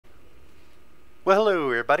Well, hello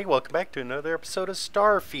everybody, welcome back to another episode of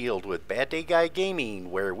Starfield with Bad Day Guy Gaming,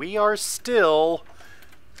 where we are still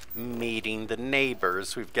meeting the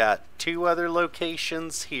neighbors. We've got two other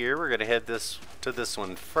locations here. We're going to head to this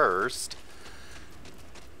one first.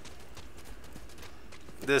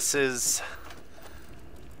 This is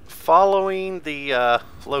following the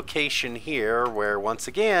location here, where once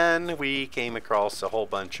again we came across a whole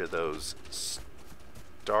bunch of those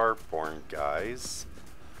Starborn guys.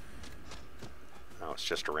 Oh, it's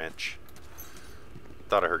just a wrench.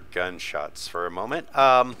 Thought I heard gunshots for a moment.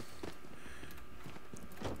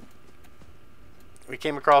 We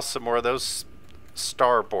came across some more of those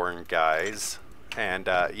Starborn guys. And,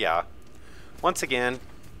 yeah. Once again,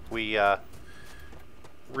 we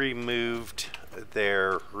removed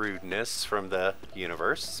their rudeness from the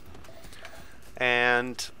universe.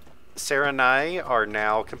 And Sarah and I are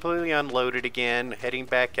now completely unloaded again, heading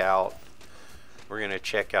back out. We're going to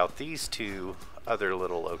check out these two other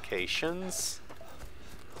little locations,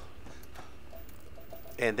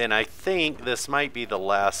 and then I think this might be the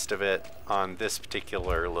last of it on this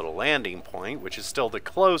particular little landing point, which is still the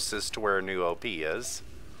closest to where a new OP is.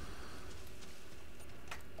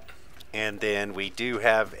 And then we do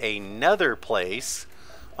have another place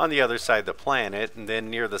on the other side of the planet, and then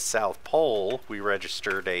near the South Pole we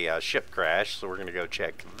registered a ship crash, so we're going to go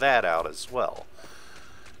check that out as well.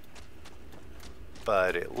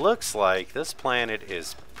 But it looks like this planet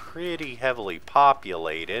is pretty heavily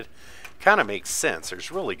populated. Kind of makes sense.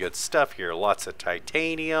 There's really good stuff here. Lots of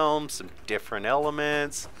titanium, some different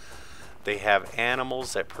elements. They have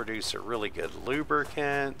animals that produce a really good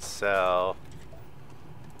lubricant, so...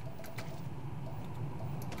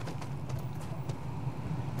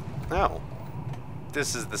 No.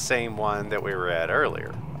 This is the same one that we were at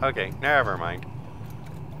earlier. Okay, never mind.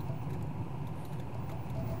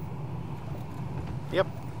 Yep.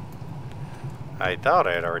 I thought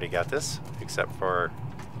I had already got this, except for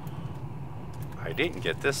I didn't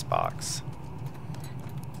get this box,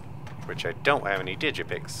 which I don't have any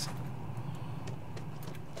digipics.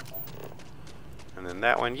 And then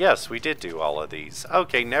that one, yes, we did do all of these.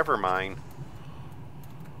 Okay, never mind.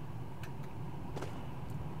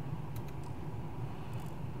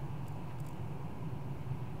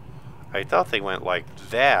 I thought they went like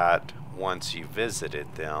that once you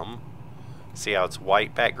visited them. See how it's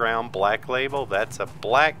white background, black label? That's a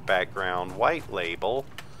black background, white label.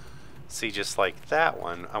 See, just like that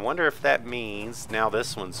one. I wonder if that means now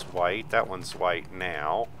this one's white, that one's white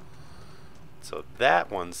now. So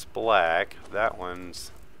that one's black, that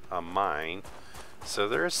one's mine. So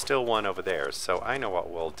there is still one over there. So I know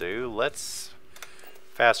what we'll do. Let's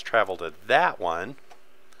fast travel to that one.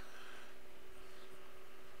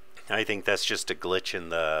 I think that's just a glitch in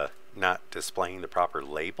the not displaying the proper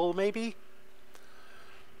label, maybe?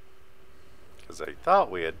 Because I thought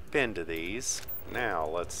we had been to these. Now,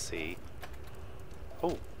 let's see.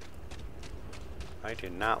 Oh. I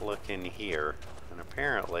did not look in here. And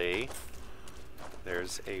apparently,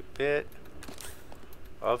 there's a bit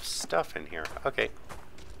of stuff in here. Okay.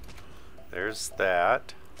 There's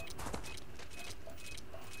that.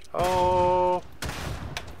 Oh.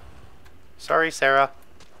 Sorry, Sarah.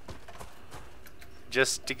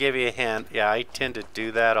 Just to give you a hint, yeah, I tend to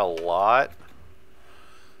do that a lot.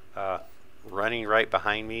 Running right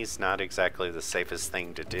behind me is not exactly the safest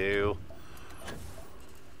thing to do.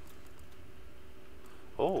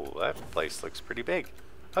 Oh, that place looks pretty big.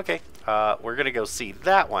 Okay, we're going to go see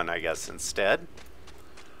that one, I guess, instead.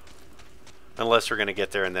 Unless we're going to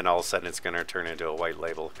get there and then all of a sudden it's going to turn into a white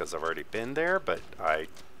label because I've already been there. But I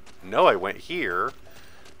know I went here,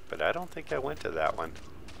 but I don't think I went to that one.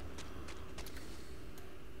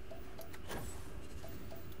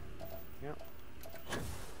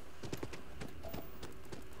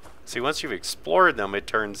 See, once you've explored them, it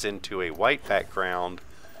turns into a white background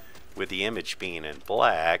with the image being in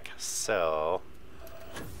black. So,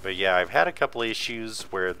 but yeah, I've had a couple issues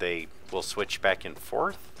where they will switch back and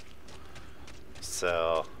forth.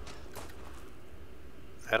 So,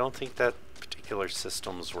 I don't think that particular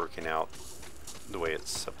system's working out the way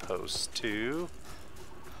it's supposed to.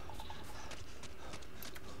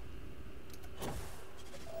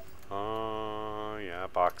 Oh, yeah,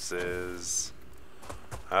 boxes.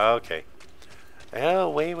 Okay. Oh,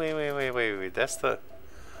 wait. That's the...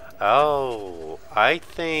 Oh, I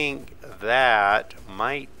think that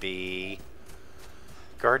might be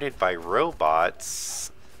guarded by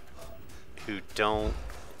robots who don't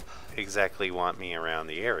exactly want me around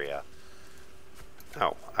the area.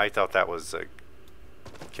 Oh, I thought that was a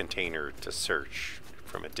container to search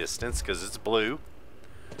from a distance because it's blue.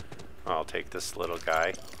 I'll take this little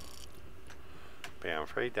guy. But yeah, I'm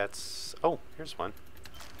afraid that's... Oh, here's one.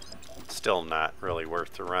 Still not really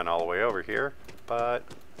worth the run all the way over here, but...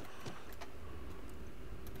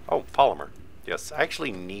 Oh, polymer. Yes, I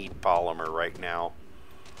actually need polymer right now.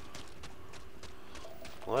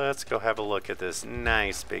 Let's go have a look at this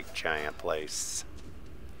nice big giant place.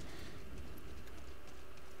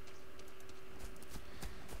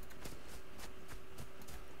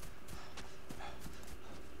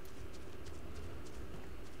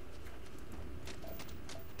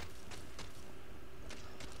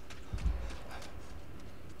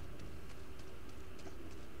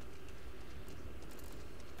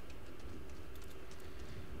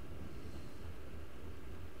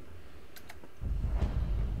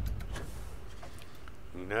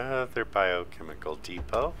 Another biochemical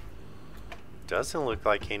depot. Doesn't look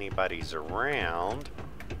like anybody's around.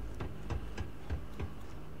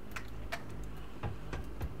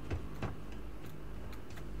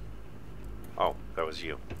 Oh, that was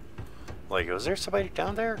you. Like, was there somebody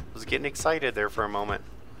down there? I was getting excited there for a moment.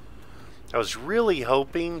 I was really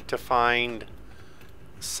hoping to find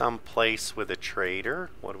some place with a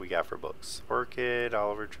trader. What do we got for books? Orchid,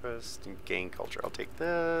 Oliver Twist, and Gain Culture. I'll take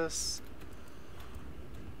this.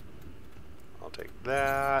 I'll take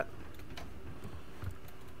that.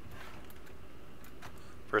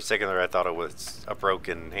 For a second there I thought it was a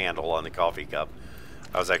broken handle on the coffee cup.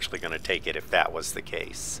 I was actually going to take it if that was the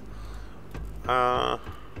case. That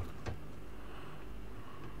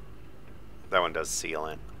one does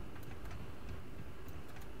sealant.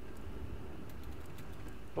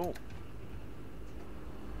 Oh.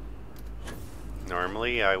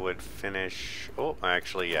 Normally I would finish... Oh,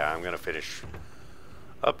 actually, yeah, I'm going to finish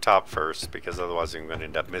up top first, because otherwise I'm going to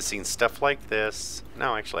end up missing stuff like this.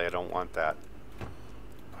 No, actually, I don't want that.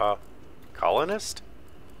 Colonist?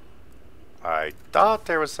 I thought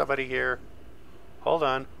there was somebody here. Hold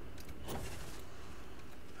on.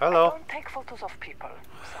 Hello. I don't take photos of people.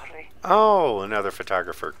 Sorry. Oh, another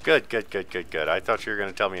photographer. Good, good, good, good, good. I thought you were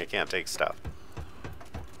going to tell me I can't take stuff.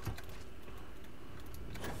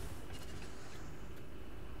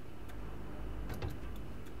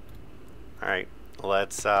 Alright,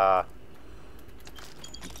 let's,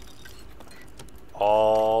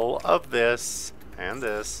 all of this, and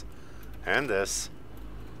this, and this.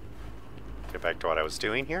 Get back to what I was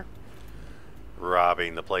doing here.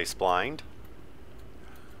 Robbing the place blind.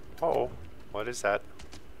 Oh, what is that?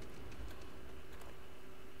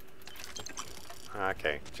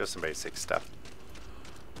 Okay, just some basic stuff.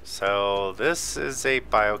 So this is a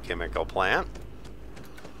biochemical plant.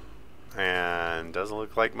 And doesn't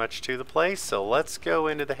look like much to the place, so let's go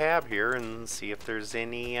into the hab here and see if there's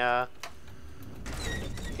any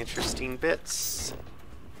interesting bits.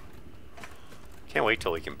 Can't wait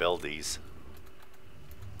till we can build these.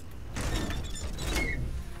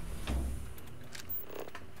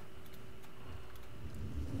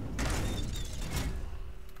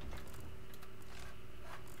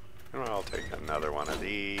 And I'll take another one of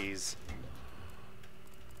these.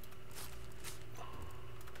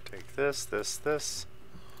 Take this, this, this,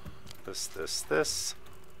 this, this, this,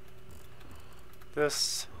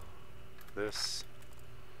 this, this,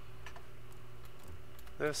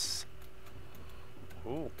 this.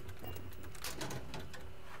 Ooh.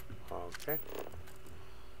 Okay.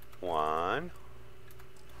 1,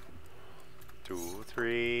 2,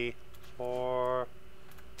 3, 4,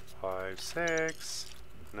 5, 6.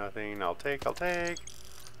 Nothing. I'll take. I'll take.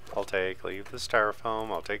 I'll take. Leave the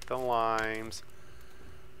styrofoam. I'll take the limes.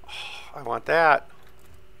 Oh, I want that.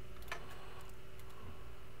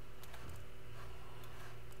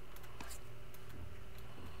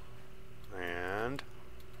 And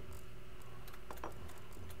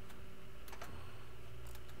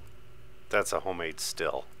that's a homemade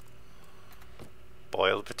still.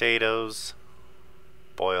 Boil the potatoes,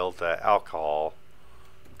 boil the alcohol,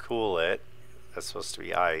 cool it. That's supposed to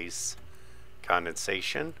be ice.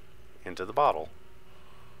 Condensation into the bottle.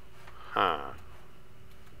 Huh.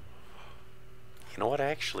 You know what? I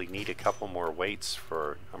actually need a couple more weights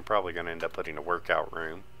for... I'm probably going to end up putting a workout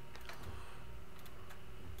room.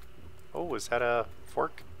 Oh, is that a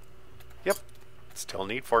fork? Yep. Still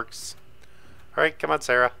need forks. Alright, come on,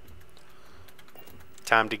 Sarah.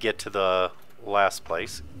 Time to get to the last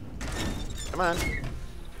place. Come on.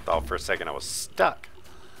 Thought for a second I was stuck.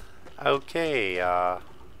 Okay,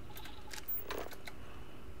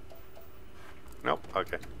 nope,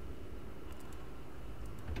 okay.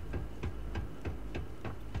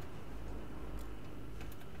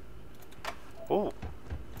 Ooh.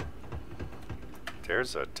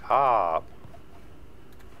 There's a top.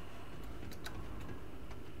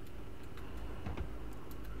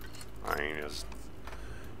 I mean,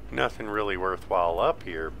 Nothing really worthwhile up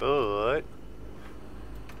here, but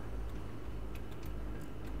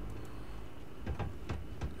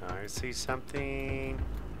I see something.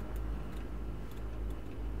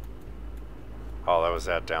 Oh, that was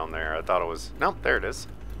that down there. I thought it was... Nope, there it is.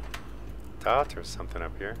 Thought there was something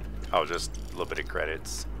up here. Oh, just a little bit of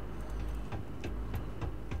credits.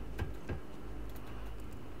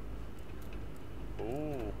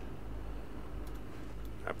 Ooh.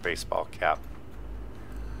 A baseball cap.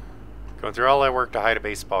 Going through all that work to hide a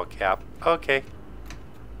baseball cap. Okay.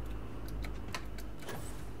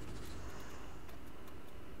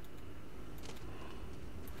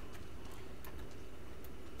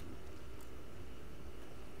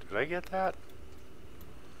 Did I get that?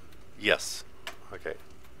 Yes. Okay.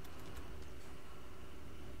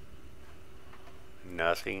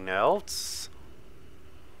 Nothing else?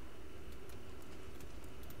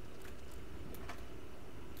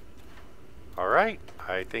 Alright,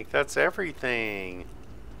 I think that's everything.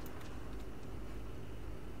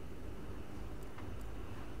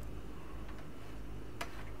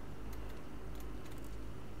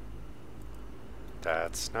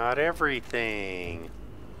 That's not everything.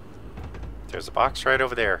 There's a box right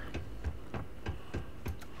over there.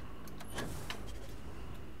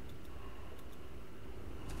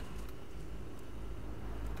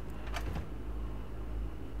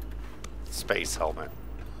 Space helmet.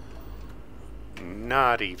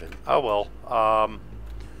 Not even. Oh well.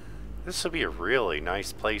 This would be a really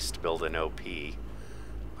nice place to build an OP.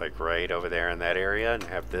 Like right over there in that area, and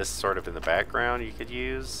have this sort of in the background you could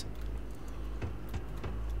use.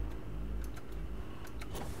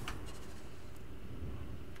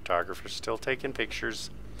 Photographer's still taking pictures.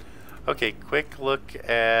 Okay, quick look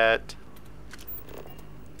at...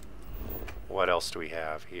 What else do we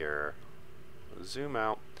have here? Zoom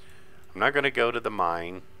out. I'm not going to go to the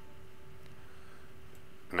mine.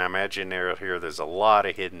 And I imagine there's a lot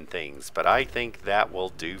of hidden things. But I think that will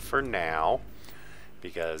do for now.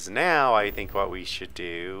 Because now I think what we should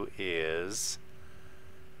do is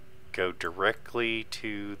go directly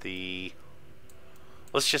to the...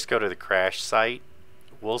 Let's just go to the crash site.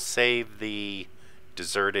 We'll save the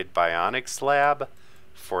deserted bionics lab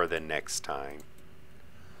for the next time.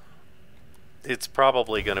 It's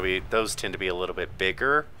probably going to be, those tend to be a little bit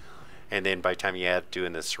bigger. And then by the time you add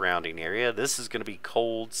doing the surrounding area, this is going to be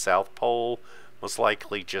cold, South Pole. Most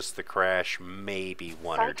likely just the crash, maybe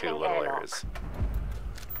one or two little areas.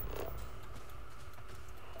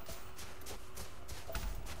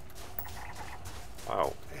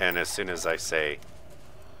 Oh, and as soon as I say,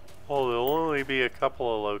 well, there'll only be a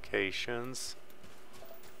couple of locations.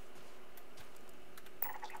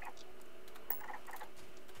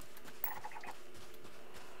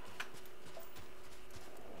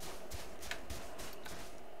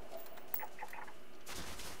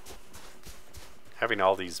 Having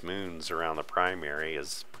all these moons around the primary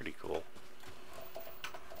is pretty cool.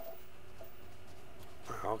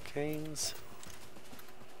 Alkanes.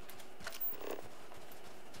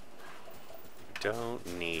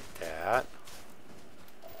 Don't need that.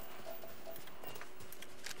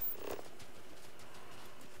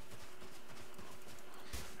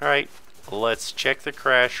 Alright, let's check the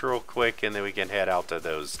crash real quick and then we can head out to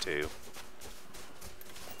those two.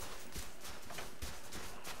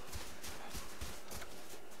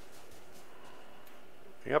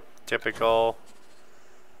 Yep, typical.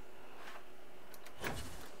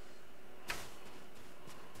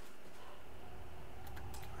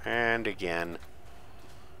 And again,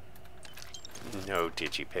 no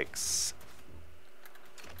digipicks.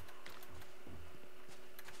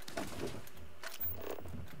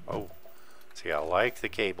 Oh, see, I like the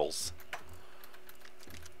cables.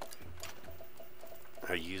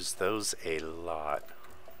 I use those a lot.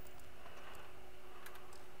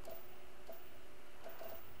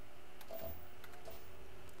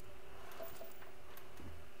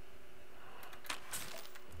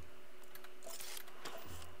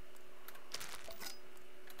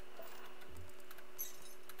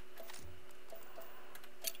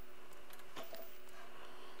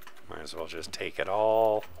 Might as well just take it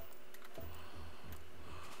all.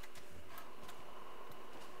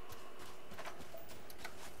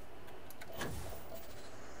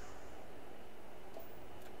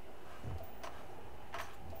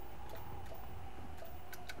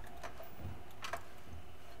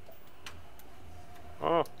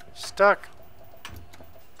 Oh, stuck.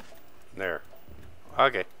 There.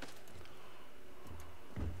 Okay.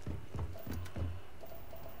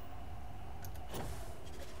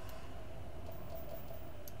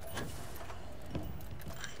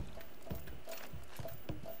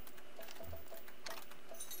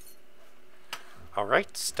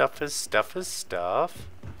 Alright, stuff is stuff is stuff.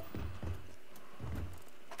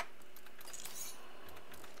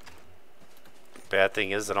 Bad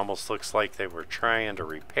thing is, it almost looks like they were trying to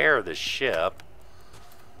repair the ship.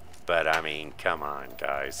 But, I mean, come on,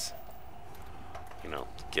 guys. You know,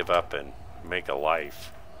 give up and make a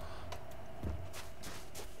life.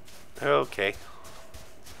 Okay.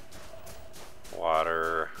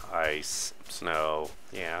 Water, ice, snow,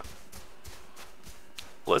 yeah.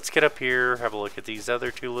 Let's get up here, have a look at these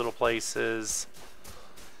other two little places.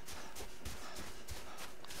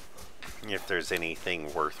 If there's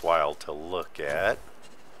anything worthwhile to look at.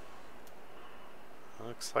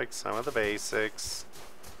 Looks like some of the basics.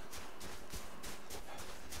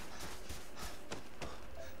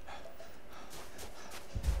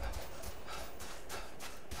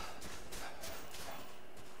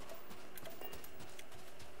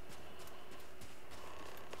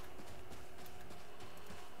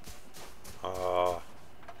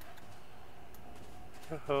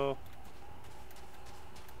 Oh.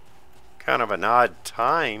 Kind of an odd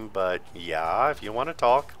time, but yeah, if you want to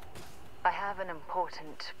talk. I have an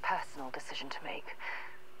important personal decision to make,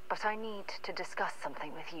 but I need to discuss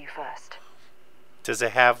something with you first. Does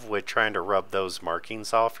it have with trying to rub those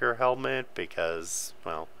markings off your helmet? Because,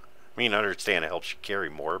 well, I mean, I understand it helps you carry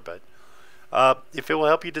more, but if it will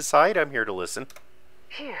help you decide, I'm here to listen.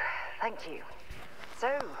 Phew, thank you.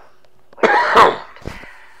 So, where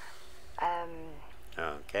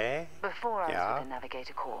Okay. before I was with the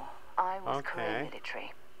Navigator Corps, I was career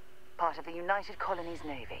military, part of the United Colonies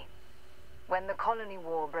Navy. When the colony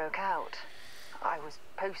war broke out, I was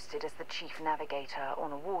posted as the chief navigator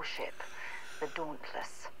on a warship, the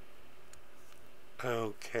Dauntless.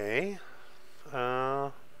 Okay.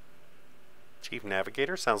 Chief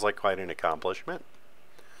navigator sounds like quite an accomplishment.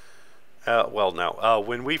 Well, no.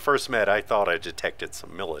 When we first met, I thought I detected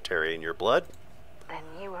some military in your blood. Then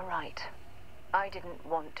you were right. I didn't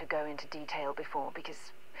want to go into detail before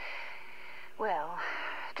because, well,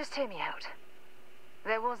 just hear me out.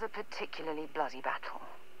 There was a particularly bloody battle.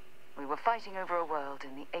 We were fighting over a world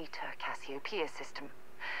in the Eta Cassiopeia system.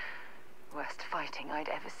 Worst fighting I'd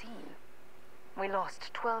ever seen. We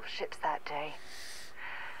lost 12 ships that day.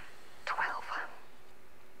 12.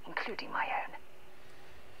 Including my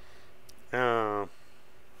own.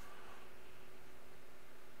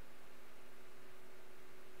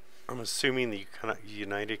 I'm assuming the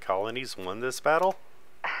United Colonies won this battle?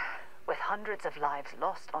 With hundreds of lives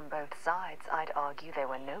lost on both sides, I'd argue there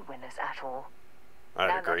were no winners at all.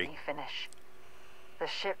 I'd agree. Let me finish. The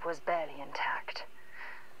ship was barely intact.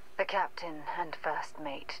 The captain and first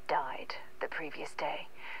mate died the previous day,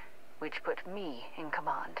 which put me in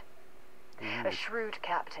command. A shrewd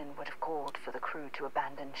captain would have called for the crew to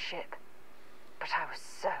abandon ship, but I was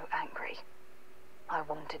so angry. I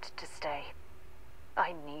wanted to stay.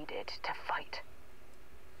 I needed to fight.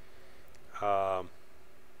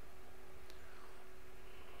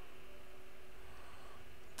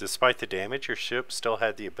 Despite the damage, your ship still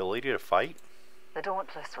had the ability to fight? The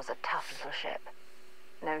Dauntless was a tough little ship.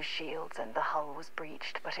 No shields and the hull was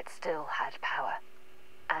breached, but it still had power.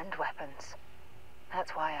 And weapons.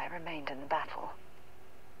 That's why I remained in the battle.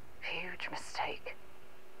 Huge mistake.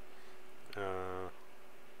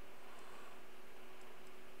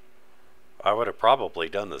 I would have probably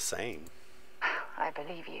done the same. I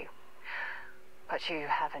believe you. But you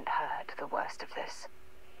haven't heard the worst of this.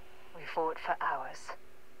 We fought for hours,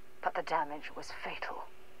 but the damage was fatal.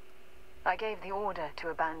 I gave the order to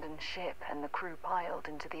abandon ship and the crew piled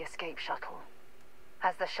into the escape shuttle.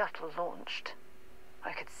 As the shuttle launched,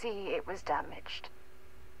 I could see it was damaged.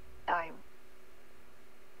 I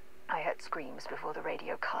heard screams before the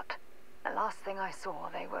radio cut. The last thing I saw,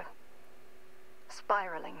 they were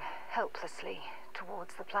spiraling helplessly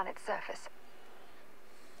towards the planet's surface.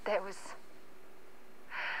 There was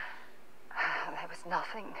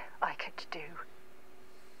nothing I could do.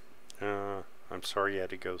 I'm sorry you had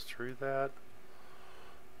to go through that.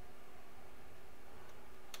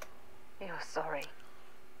 You're sorry.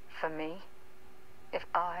 For me? If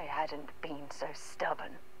I hadn't been so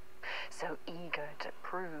stubborn, so eager to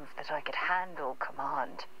prove that I could handle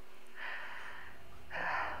command,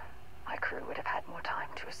 my crew would have had more time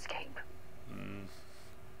to escape.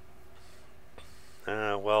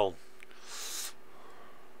 Well,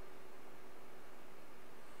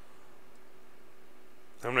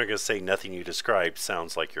 I'm not going to say nothing you described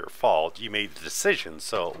sounds like your fault. You made the decision,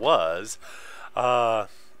 so it was.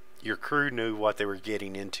 Your crew knew what they were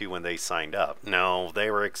getting into when they signed up. No, they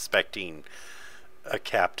were expecting a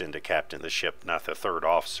captain to captain the ship, not the third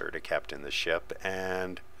officer to captain the ship.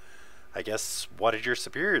 And I guess, what did your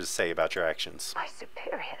superiors say about your actions? My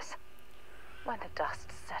superiors? When the dust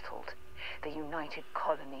settled, the United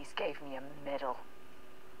Colonies gave me a medal.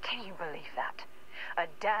 Can you believe that? A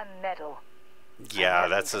damn medal. Yeah,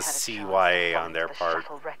 that's a CYA on their part. The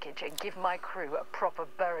shuttle wreckage and give my crew a proper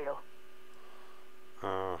burial.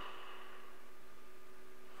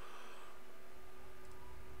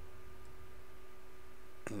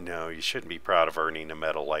 No, you shouldn't be proud of earning a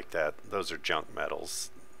medal like that. Those are junk medals.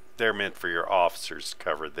 They're meant for your officers to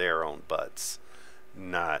cover their own butts,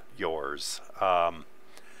 not yours.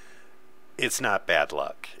 It's not bad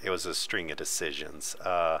luck. It was a string of decisions.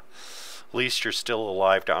 At least you're still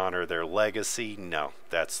alive to honor their legacy. No,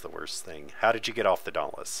 that's the worst thing. How did you get off the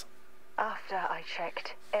Dauntless? After I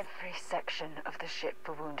checked every section of the ship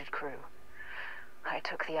for wounded crew, I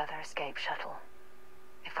took the other escape shuttle.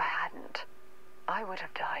 If I hadn't, I would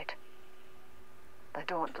have died. The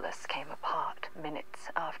Dauntless came apart minutes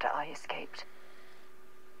after I escaped.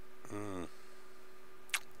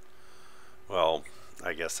 Well,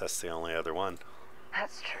 I guess that's the only other one.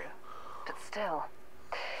 That's true, but still,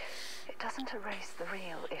 it doesn't erase the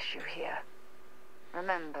real issue here.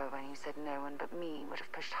 Remember when you said no one but me would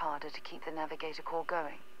have pushed harder to keep the Navigator Corps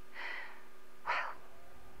going? Well,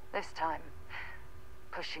 this time,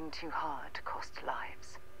 pushing too hard cost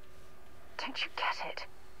lives. Don't you get it?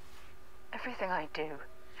 Everything I do,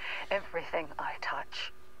 everything I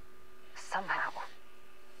touch, somehow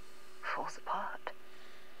falls apart.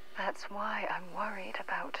 That's why I'm worried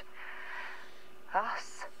about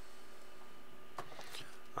us.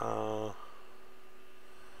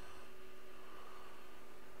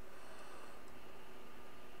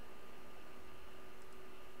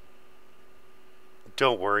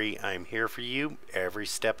 Don't worry, I'm here for you every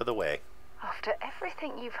step of the way. After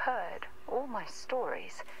everything you've heard, all my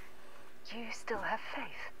stories, you still have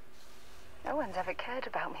faith. No one's ever cared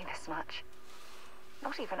about me this much.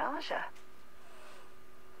 Not even Aja.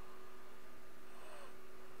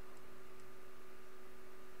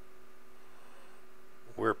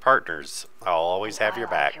 We're partners. I'll always have your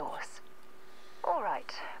back. Yours. All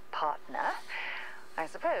right, partner. I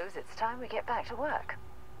suppose it's time we get back to work.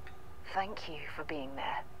 Thank you for being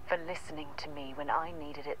there, for listening to me when I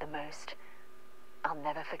needed it the most. I'll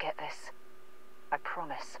never forget this. I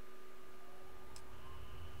promise.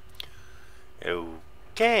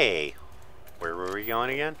 Okay. Where were we going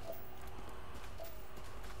again?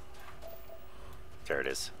 There it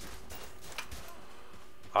is.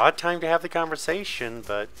 Odd time to have the conversation,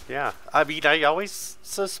 but yeah. I mean, I always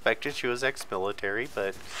suspected she was ex-military,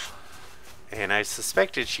 but... And I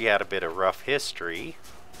suspected she had a bit of rough history.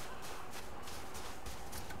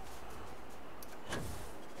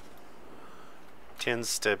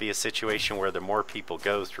 Tends to be a situation where the more people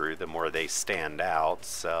go through, the more they stand out,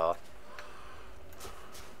 so...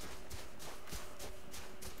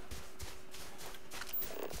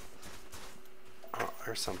 Oh,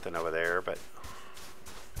 there's something over there, but...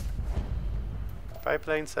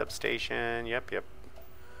 Pipeline substation, yep.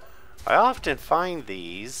 I often find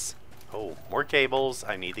these... Oh, more cables.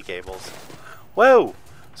 I need the cables. Whoa!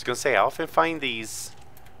 I was gonna say, I often find these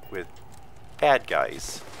with bad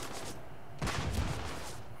guys.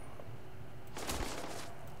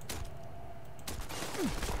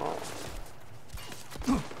 Oh.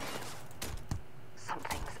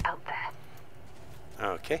 Something's out there.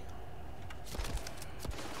 Okay.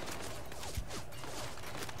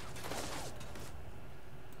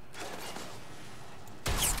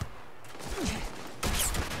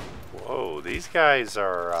 Whoa, these guys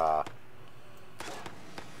are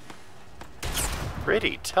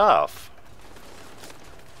pretty tough.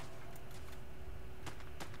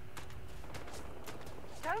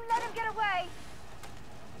 Don't let him get away!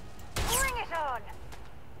 Bring it on!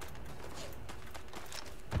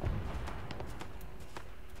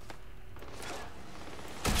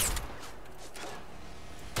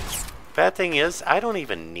 Bad thing is, I don't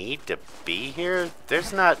even need to be here.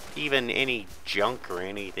 There's not even any junk or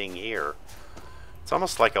anything here. It's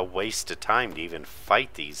almost like a waste of time to even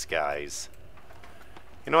fight these guys.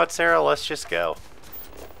 You know what, Sarah? Let's just go.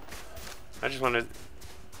 I just want to...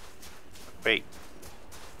 Wait.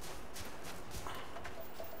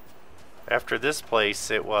 After this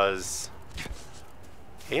place, it was...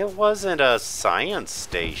 It wasn't a science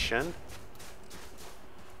station.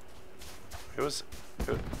 It was...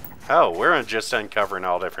 Oh, we're just uncovering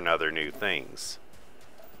all different other new things.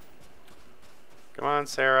 Come on,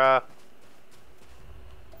 Sarah.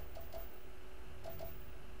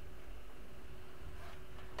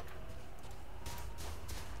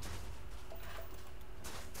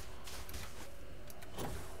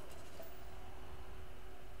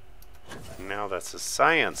 Now that's a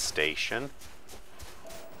science station.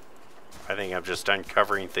 I think I'm just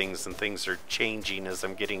uncovering things and things are changing as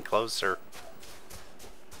I'm getting closer.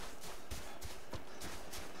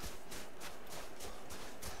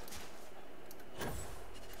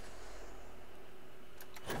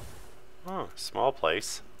 Oh, small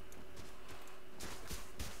place.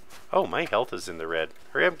 Oh, my health is in the red.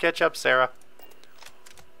 Hurry up and catch up, Sarah.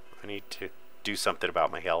 I need to do something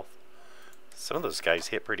about my health. Some of those guys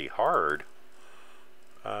hit pretty hard.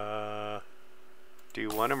 Do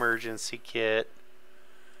one emergency kit.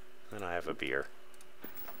 Then I have a beer.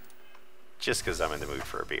 Just because I'm in the mood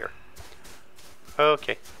for a beer.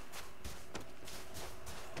 Okay.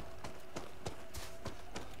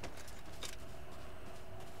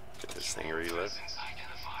 Get this thing reloaded.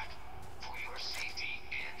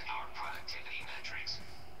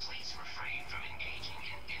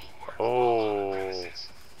 Oh.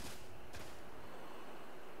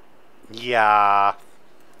 Yeah.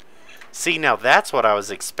 See, now that's what I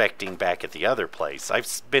was expecting back at the other place.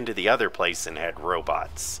 I've been to the other place and had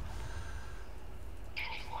robots.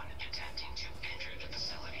 Anyone attempting to enter the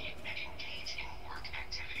facility and engage in work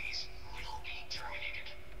activities will be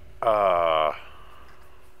terminated.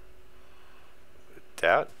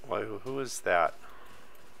 That? Who is that?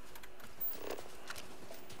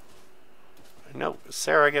 No,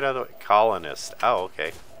 Sarah, get out of the way. Colonist. Oh,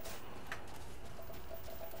 okay.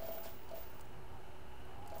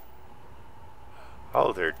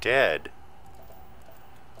 Oh, they're dead.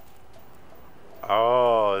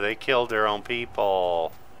 Oh, they killed their own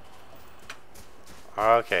people.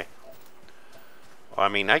 Okay. Well, I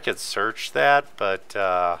mean, I could search that, but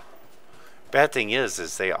bad thing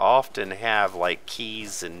is they often have like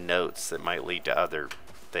keys and notes that might lead to other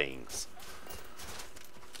things.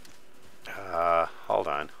 Hold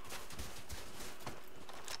on.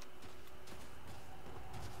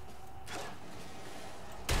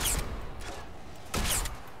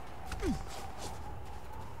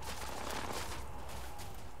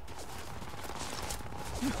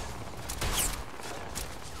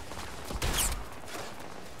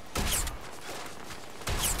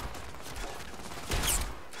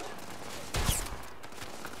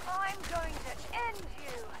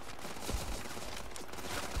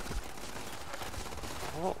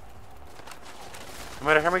 No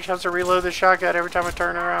matter how many times I reload the shotgun every time I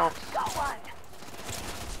turn around.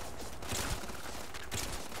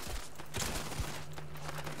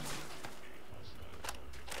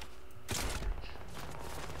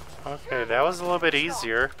 Okay, that was a little bit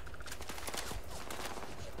easier.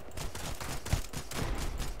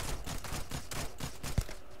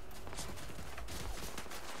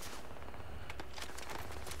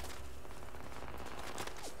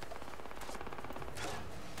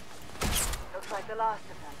 Like the last of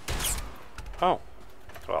them. Oh,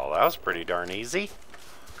 well, that was pretty darn easy.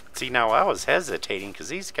 See, now I was hesitating because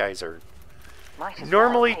these guys are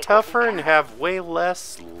normally tougher and have way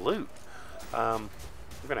less loot. I'm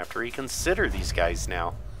gonna have to reconsider these guys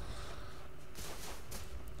now.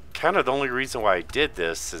 Kind of the only reason why I did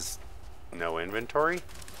this is no inventory.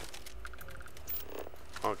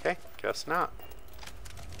 Okay, guess not.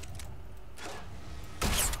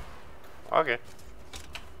 Okay.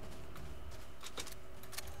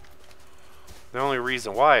 The only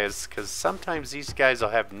reason why is because sometimes these guys will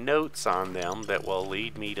have notes on them that will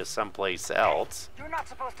lead me to someplace else. You're not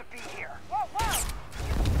supposed to be here. Whoa, whoa!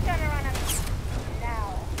 Turn around and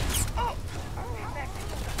now. Oh!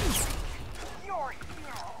 Your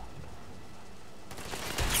hero.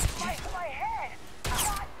 My head.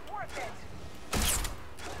 Not worth it.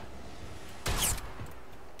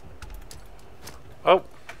 Oh.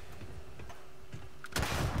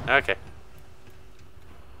 Okay.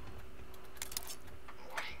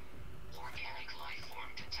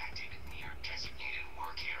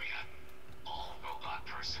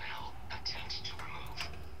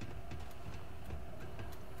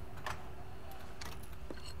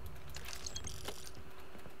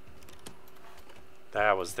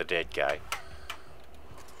 That was the dead guy.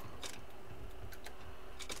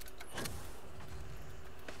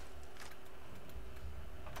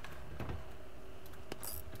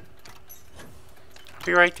 I'll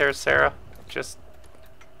be right there, Sarah. Just...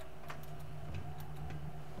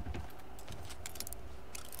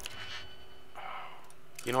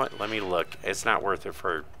 You know what? Let me look. It's not worth it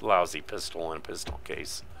for a lousy pistol in a pistol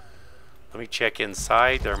case. Let me check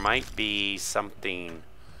inside. There might be something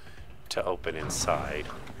to open inside.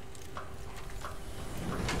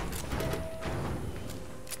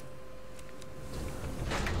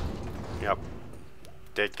 Yep.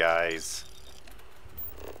 Dead guys.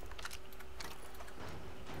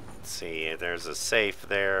 Let's see, there's a safe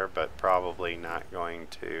there, but probably not going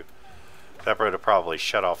to That would have probably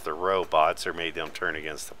shut off the robots or made them turn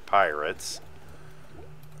against the pirates.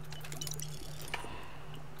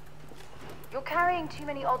 You're carrying too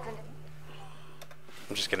many odds and...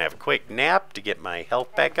 I'm just gonna have a quick nap to get my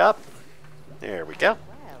health back up. There we go.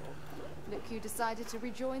 Well, look who decided to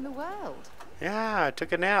rejoin the world. Yeah, I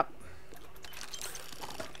took a nap.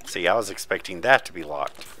 See, I was expecting that to be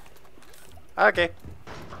locked. Okay.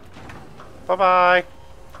 Bye-bye.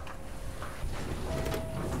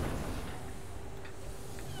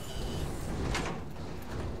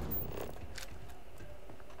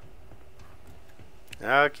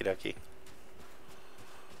 Okie dokie.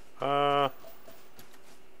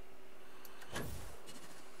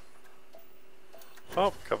 Oh,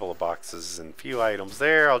 a couple of boxes and a few items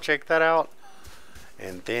there. I'll check that out.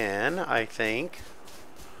 And then I think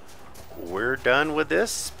we're done with this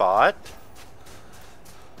spot.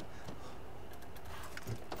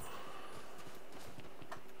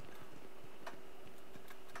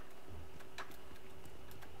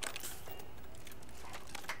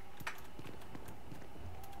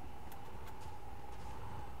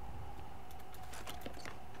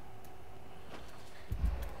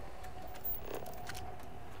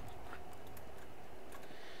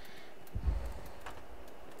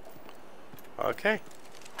 Okay.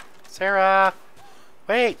 Sarah!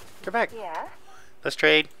 Wait! Come back! Yeah? Let's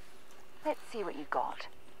trade. Let's see what you got.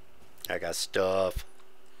 I got stuff.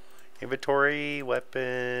 Inventory,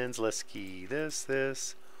 weapons, let's key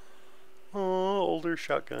this. Oh, older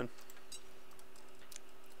shotgun.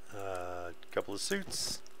 Couple of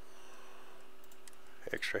suits.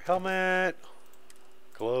 Extra helmet.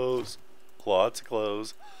 Clothes. Lots of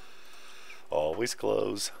clothes. Always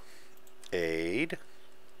clothes. Aid.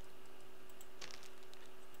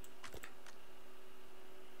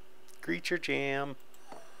 Creature jam.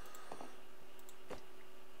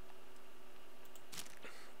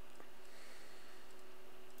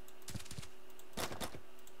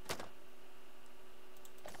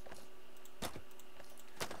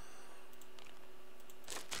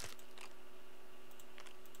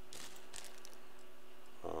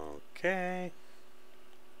 Okay.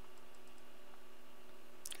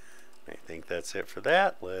 I think that's it for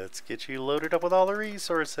that. Let's get you loaded up with all the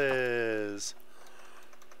resources.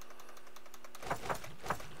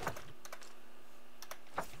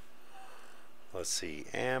 Let's see,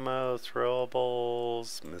 ammo,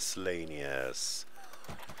 throwables, miscellaneous.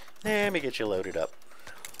 Let me get you loaded up.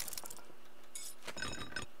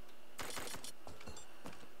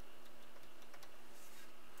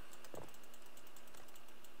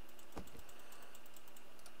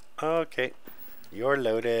 Okay, you're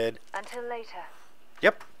loaded. Until later.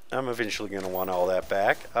 Yep, I'm eventually going to want all that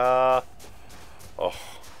back. Oh,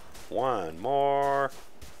 one more.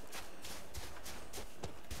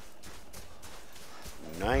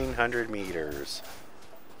 900 meters.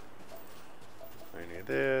 I need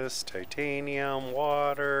this, titanium,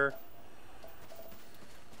 water.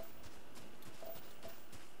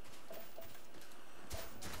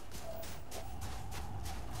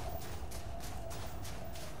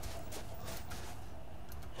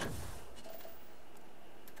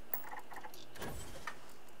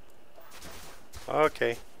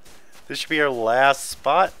 Okay, this should be our last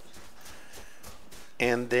spot,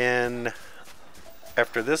 and then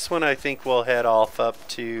after this one I think we'll head off up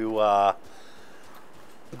to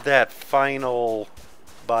that final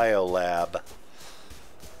biolab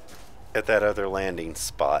at that other landing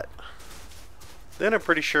spot. Then I'm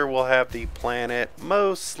pretty sure we'll have the planet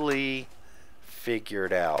mostly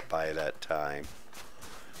figured out by that time.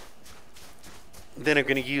 Then I'm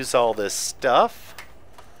going to use all this stuff,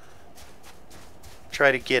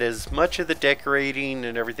 try to get as much of the decorating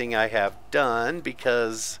and everything I have done,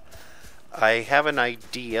 because I have an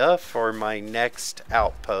idea for my next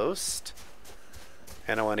outpost,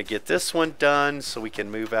 and I want to get this one done so we can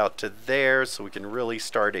move out to there so we can really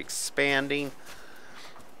start expanding.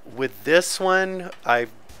 With this one,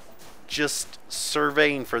 I've just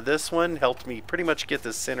surveying for this one helped me pretty much get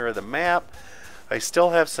the center of the map. I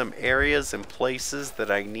still have some areas and places that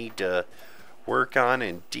I need to work on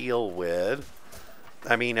and deal with.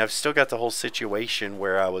 I mean, I've still got the whole situation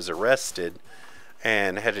where I was arrested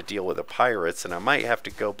and had to deal with the pirates, and I might have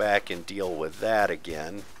to go back and deal with that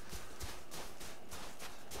again.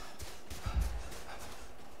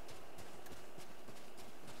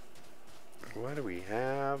 What do we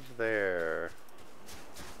have there?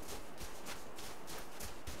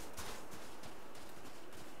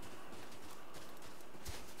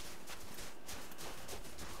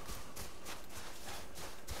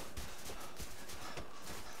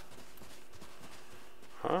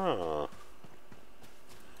 Huh.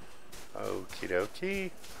 Okie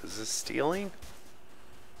dokie. Is this stealing?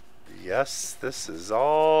 Yes, this is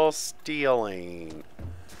all stealing.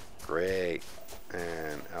 Great.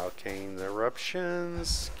 And alkane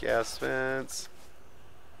eruptions, gas vents.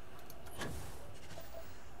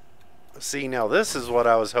 See, now this is what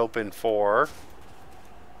I was hoping for.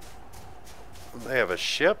 They have a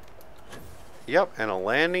ship. Yep, and a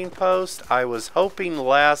landing post. I was hoping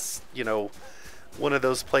last, you know, one of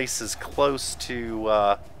those places close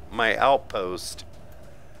to my outpost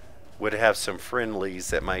would have some friendlies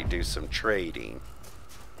that might do some trading.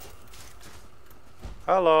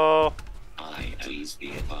 Hello. Please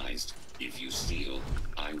be advised, if you steal,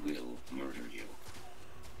 I will murder you.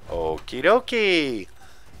 Okie dokie.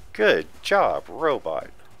 Good job, robot.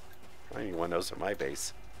 I need one of those at my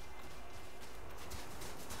base.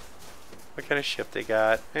 What kind of ship they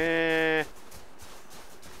got?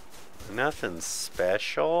 Nothing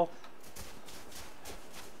special.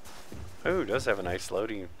 Oh, does have a nice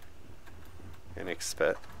loading.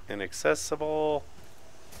 Inaccessible.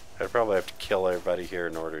 I'd probably have to kill everybody here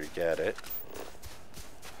in order to get it.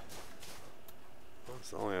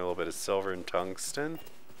 There's only a little bit of silver and tungsten.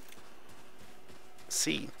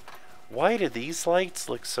 See, why do these lights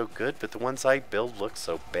look so good, but the ones I build look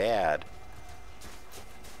so bad?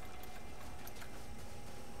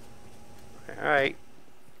 Alright,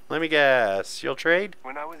 let me guess. You'll trade?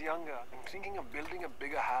 When I was younger, I'm thinking of building a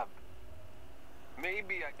bigger hub.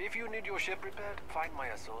 Maybe, if you need your ship repaired, find my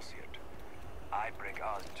associate. I break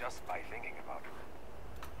ours just by thinking about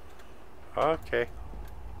it. Okay.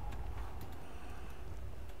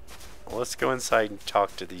 Well, let's go inside and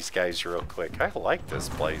talk to these guys real quick. I like this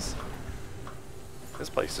place. This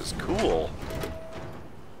place is cool.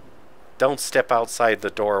 Don't step outside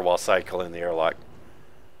the door while cycling the airlock.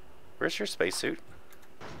 Where's your spacesuit?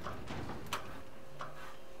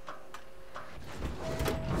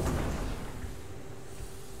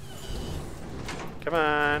 Come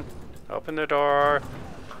on. Open the door.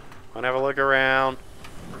 Wanna have a look around?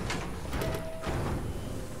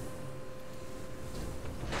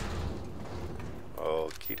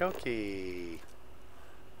 Okie dokie.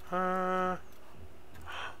 Oh,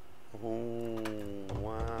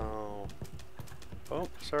 wow. Oh,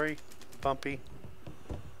 sorry. Bumpy.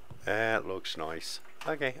 That looks nice.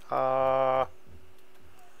 Okay,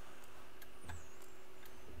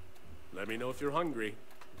 Let me know if you're hungry.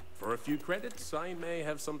 For a few credits, I may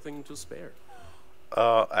have something to spare.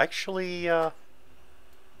 actually,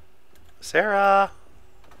 Sarah!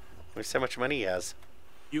 Let me see how much money he has.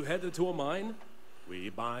 You headed to a mine? We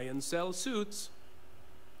buy and sell suits.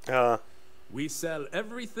 We sell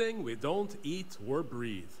everything we don't eat or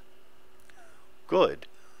breathe. Good.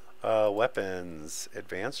 Weapons.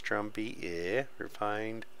 Advanced drumbeat,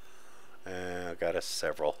 refined. Got us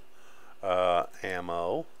several.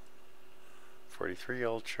 Ammo. 43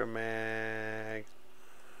 Ultra Mag.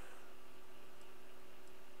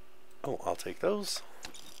 Oh, I'll take those.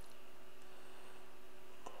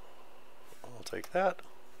 I'll take that.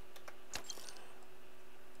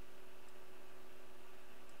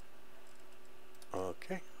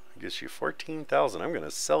 Okay, gives you 14,000. I'm gonna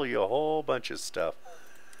sell you a whole bunch of stuff.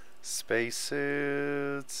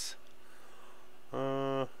 Spacesuits.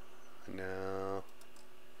 No.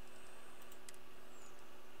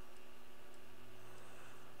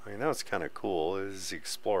 I mean, that was kind of cool. It was the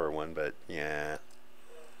Explorer one, but yeah.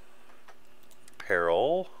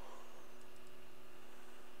 Peril.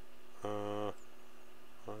 I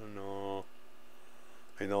don't know.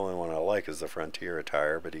 I mean, the only one I like is the Frontier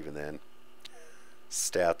attire, but even then,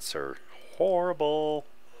 stats are horrible.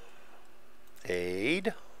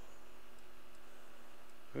 Aid.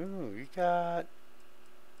 Ooh, you got...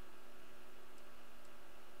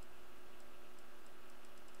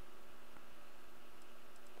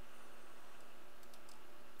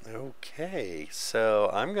 Okay, so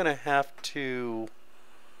I'm gonna have to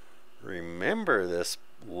remember this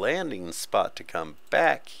landing spot to come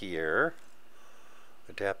back here.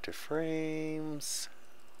 Adaptive frames.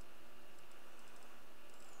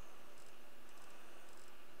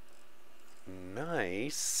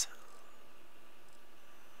 Nice.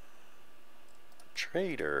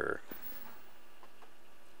 Trader.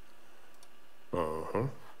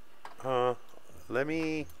 Let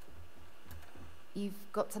me... You've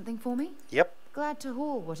got something for me? Yep. Glad to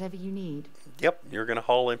haul whatever you need. Yep, you're gonna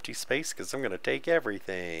haul empty space because I'm gonna take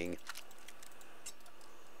everything.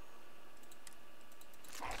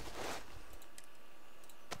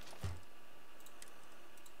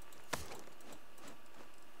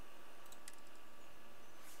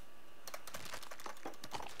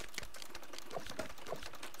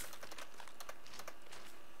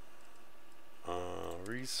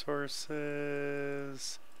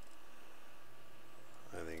 resources.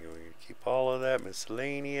 I think we can keep all of that.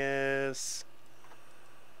 Miscellaneous.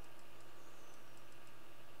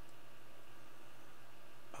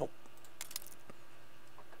 Oh.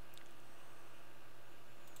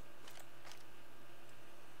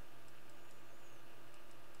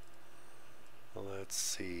 Let's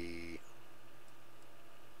see.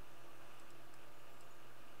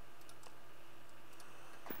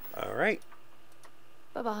 All right.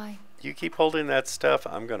 Bye-bye. You keep holding that stuff.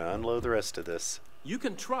 I'm going to unload the rest of this. You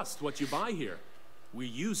can trust what you buy here. We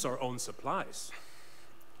use our own supplies.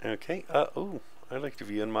 Okay. Ooh. I'd like to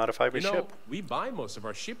view and modify my You know, ship. we buy most of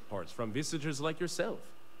our ship parts from visitors like yourself.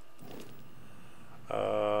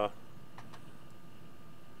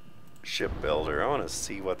 Shipbuilder. I want to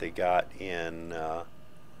see what they got in,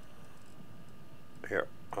 here.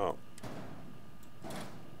 Oh.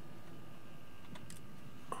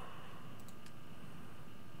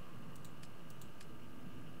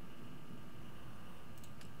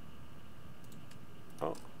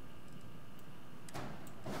 Oh.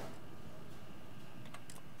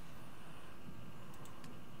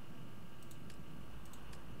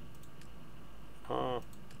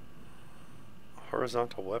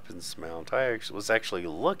 Horizontal weapons mount. I was actually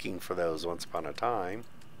looking for those once upon a time.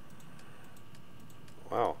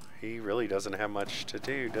 Wow, he really doesn't have much to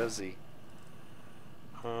do, does he?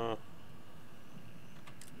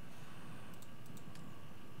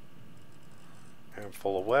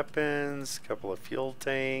 Handful of weapons, couple of fuel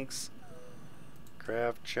tanks,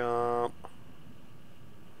 craft jump,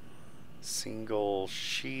 single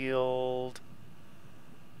shield.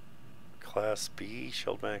 Class B,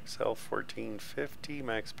 shield max health 1450,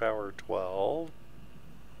 max power 12.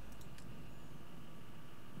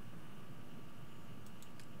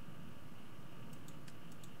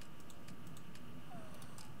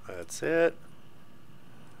 That's it.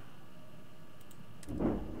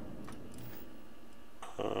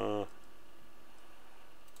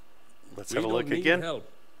 Let's have a look again. We don't need help,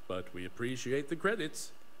 but we appreciate the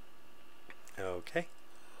credits. Okay.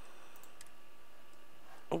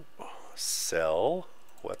 Oh, sell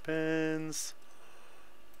weapons.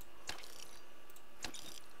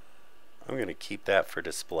 I'm going to keep that for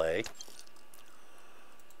display.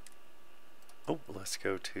 Oh, let's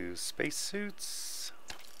go to spacesuits.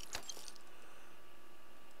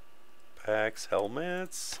 Packs,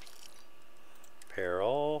 helmets,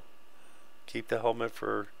 apparel. Keep the helmet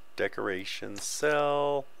for decoration.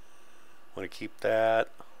 Sell. Want to keep that.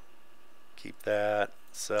 Keep that.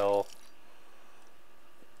 Sell.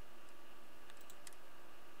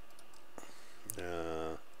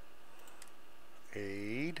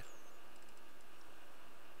 Aid.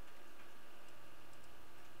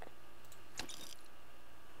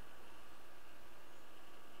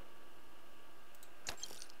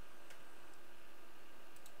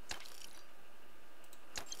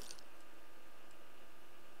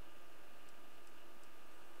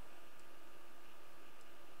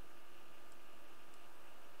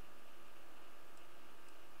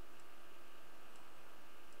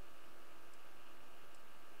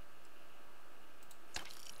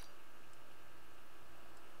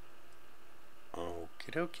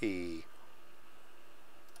 Okie dokie.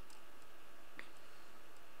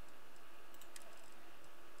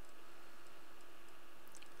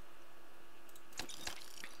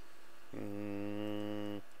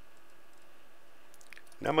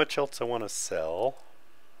 Not much else I want to sell.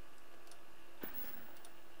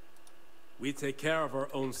 We take care of our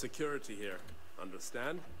own security here.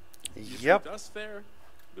 Understand? You Yep. treat us fair,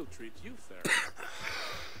 we'll treat you fair.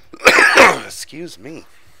 Excuse me.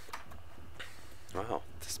 Wow,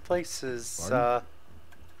 this place is, Pardon?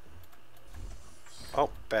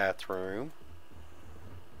 oh, bathroom.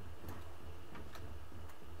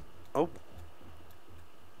 Oh.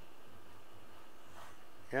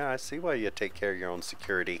 Yeah, I see why you take care of your own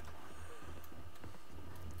security.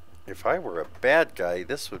 If I were a bad guy,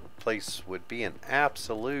 this place would be an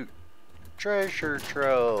absolute treasure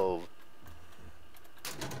trove.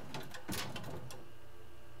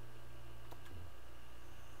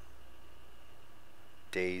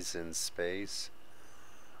 Days in space.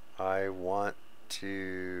 I want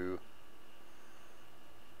to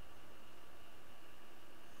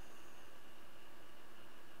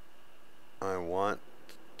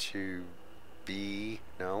be,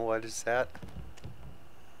 no, what is that?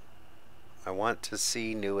 I want to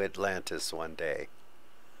see New Atlantis one day.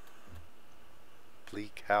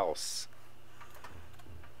 Bleak House.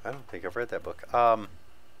 I don't think I've read that book.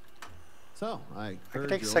 So, I heard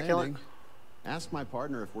take a you're second landing. Ask my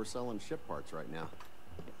partner if we're selling ship parts right now.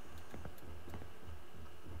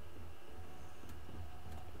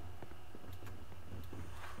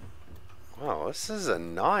 Oh, this is a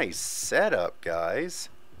nice setup, guys.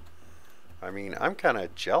 I mean, I'm kind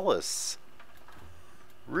of jealous.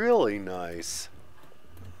 Really nice.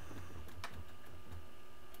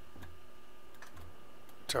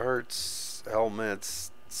 Darts, helmets,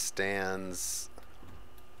 stands,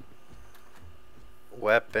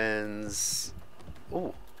 weapons.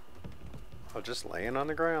 Ooh. Oh, just laying on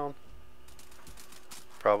the ground.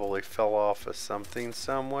 Probably fell off of something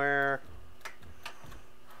somewhere.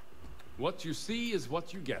 What you see is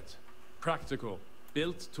what you get. Practical.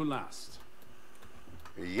 Built to last.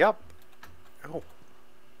 Yep. Oh.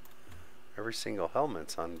 Every single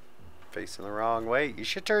helmet's on facing the wrong way. You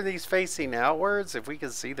should turn these facing outwards if we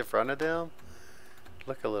can see the front of them.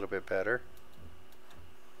 Look a little bit better.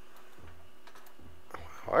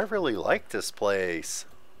 Oh, I really like this place.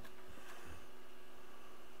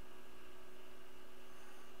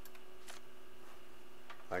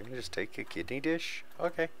 I can just take a kidney dish?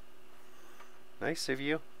 Okay. Nice of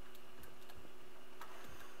you.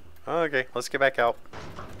 Okay, let's get back out.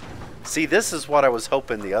 See, this is what I was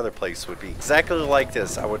hoping the other place would be. Exactly like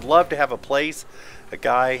this. I would love to have a place. A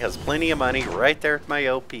guy has plenty of money right there at my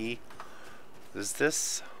OP. Is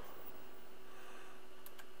this...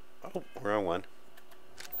 Oh, wrong one.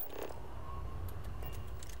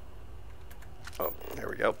 Oh, there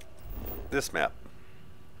we go. This map.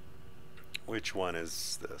 Which one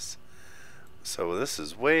is this? So this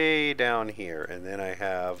is way down here, and then I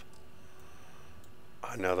have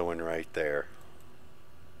another one right there.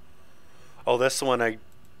 Oh, that's the one I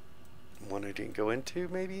didn't go into,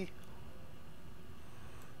 maybe?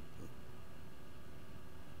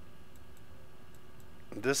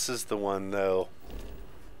 This is the one, though,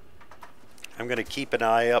 I'm going to keep an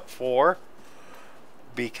eye up for,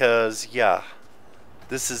 because, yeah,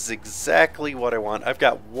 this is exactly what I want. I've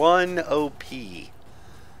got one OP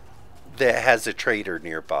that has a trader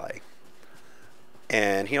nearby,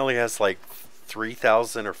 and he only has like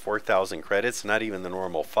 3,000 or 4,000 credits, not even the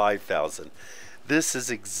normal 5,000. This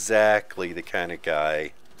is exactly the kind of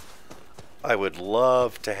guy I would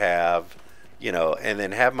love to have, you know, and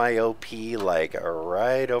then have my OP like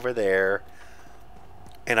right over there,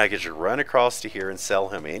 and I could just run across to here and sell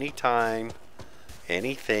him anytime,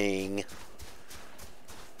 anything.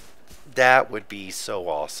 That would be so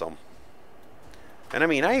awesome. And I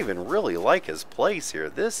mean, I even really like his place here.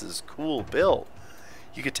 This is cool built.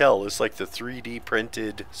 You could tell it's like the 3D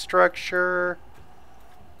printed structure.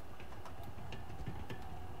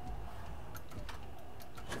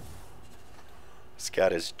 He's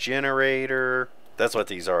got his generator. That's what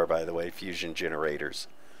these are, by the way, fusion generators.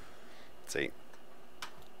 Let's see.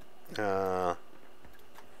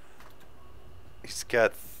 He's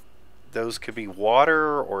got... Those could be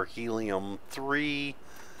water or helium-3.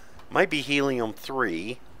 Might be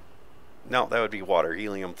helium-3. No, that would be water.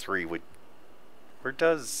 Helium-3 would... Where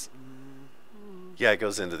does... Yeah, it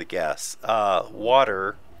goes into the gas.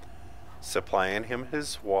 Water. Supplying him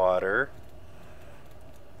his water.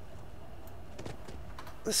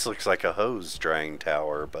 This looks like a hose drying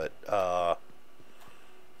tower, but no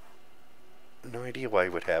idea why he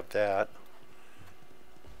would have that.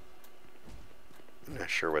 I'm not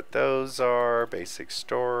sure what those are. Basic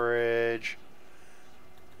storage.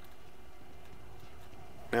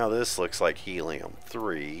 Now this looks like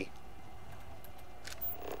helium-3.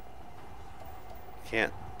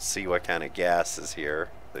 Can't see what kind of gas is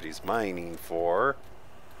here that he's mining for.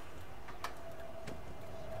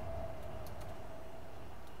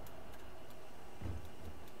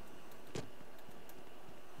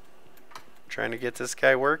 Trying to get this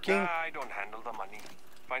guy working? I don't handle the money.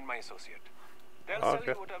 Find my associate. They'll Okay.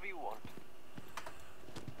 sell you whatever you want.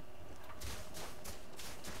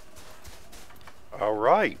 All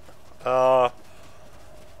right.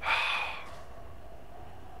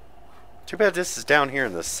 Too bad this is down here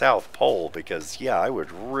in the South Pole, because, yeah, I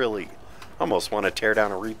would really almost want to tear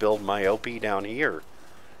down and rebuild my OP down here.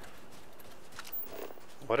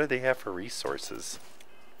 What do they have for resources?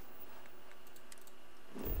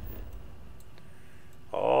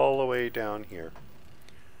 All the way down here.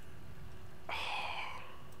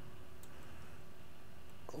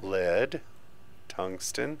 Lead,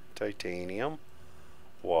 tungsten, titanium,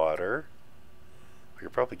 water. I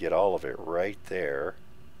could probably get all of it right there.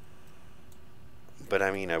 But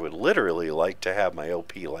I mean, I would literally like to have my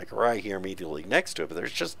OP like right here immediately next to it, but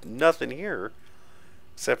there's just nothing here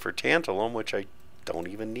except for tantalum, which I don't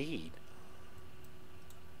even need.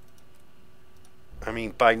 I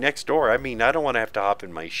mean, by next door, I mean, I don't want to have to hop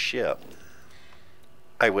in my ship.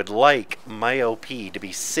 I would like my OP to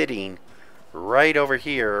be sitting right over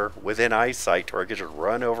here within eyesight to where I could just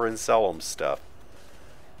run over and sell them stuff.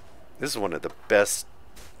 This is one of the best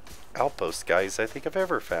outpost guys I think I've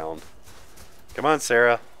ever found. Come on,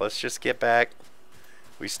 Sarah. Let's just get back.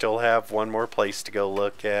 We still have one more place to go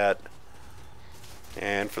look at.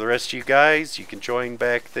 And for the rest of you guys, you can join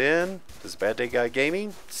back then. This is Bad Day Guy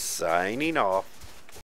Gaming, signing off.